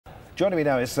Joining me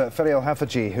now is Ferial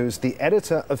Hafajee, who's the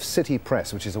editor of City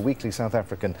Press, which is a weekly South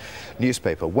African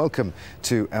newspaper. Welcome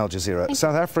to Al Jazeera.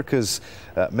 South Africa's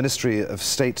Ministry of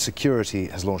State Security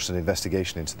has launched an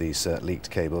investigation into these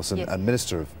leaked cables, and, yes. and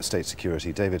Minister of State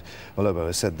Security, David Malobo,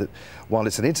 has said that while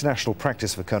it's an international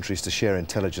practice for countries to share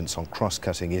intelligence on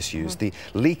cross-cutting issues, the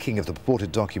leaking of the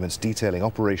purported documents detailing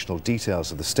operational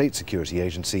details of the State Security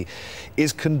Agency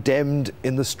is condemned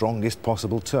in the strongest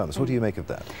possible terms. What do you make of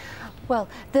that? Well,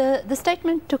 the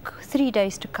statement took 3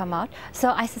 days to come out, so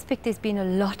I suspect there's been a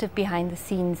lot of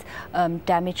behind-the-scenes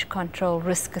damage control,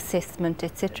 risk assessment,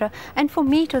 etc. And for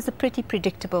me, it was a pretty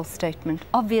predictable statement.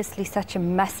 Obviously, such a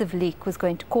massive leak was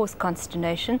going to cause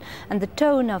consternation, and the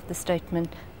tone of the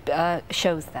statement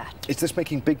shows that. Is this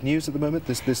making big news at the moment,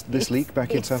 this leak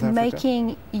back in South Africa? It's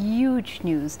making huge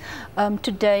news.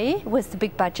 Today was the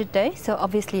big budget day, so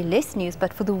obviously less news,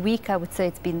 but for the week I would say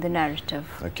it's been the narrative.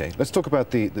 Okay, let's talk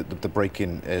about the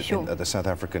break-in Sure. at the South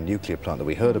African nuclear plant that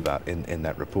we heard about in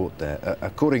that report there.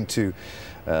 According to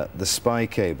the spy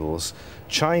cables,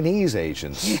 Chinese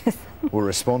agents were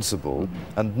responsible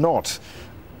and not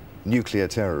nuclear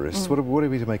terrorists. What are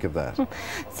we to make of that?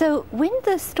 So when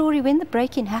the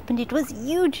break-in happened, it was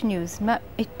huge news.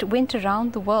 It went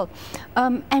around the world.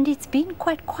 And it's been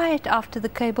quite quiet after the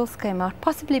cables came out,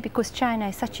 possibly because China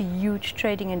is such a huge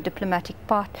trading and diplomatic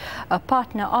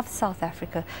partner of South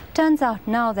Africa. Turns out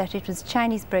now that it was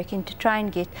Chinese break-in to try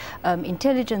and get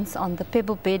intelligence on the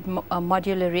pebble bed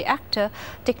modular reactor,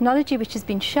 technology which has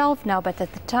been shelved now, but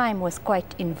at the time was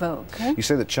quite in vogue. You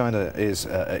say that China is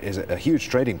a huge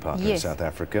trading partner in South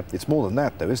Africa. It's more than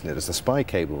that, though, isn't it? As the spy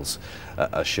cables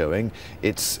are showing,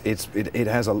 it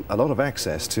has a lot of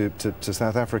access to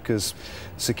South Africa's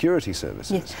security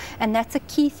services. Yes, and that's a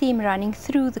key theme running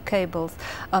through the cables,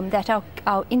 that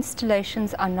our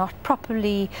installations are not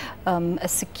properly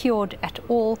secured at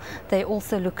all. They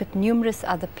also look at numerous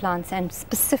other plants and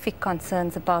specific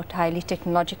concerns about highly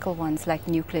technological ones like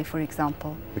nuclear, for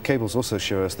example. The cables also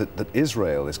show us that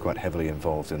Israel is quite heavily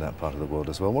involved in that part of the world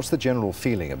as well. What's the general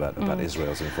feeling about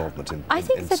Israel's involvement in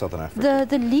Southern Africa?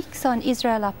 The leaks on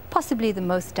Israel are possibly the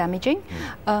most damaging,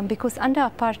 because under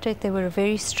apartheid they were a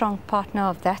very strong partner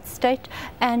of that state,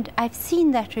 and I've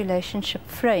seen that relationship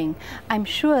fraying. I'm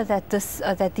sure that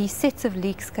that these sets of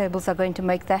leaks cables are going to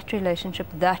make that relationship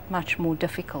that much more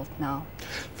difficult now.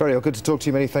 Ferial, good to talk to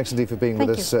you. Many thanks indeed for being with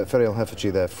us. Ferial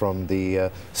Hafajee there from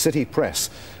the City Press,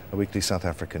 a weekly South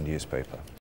African newspaper.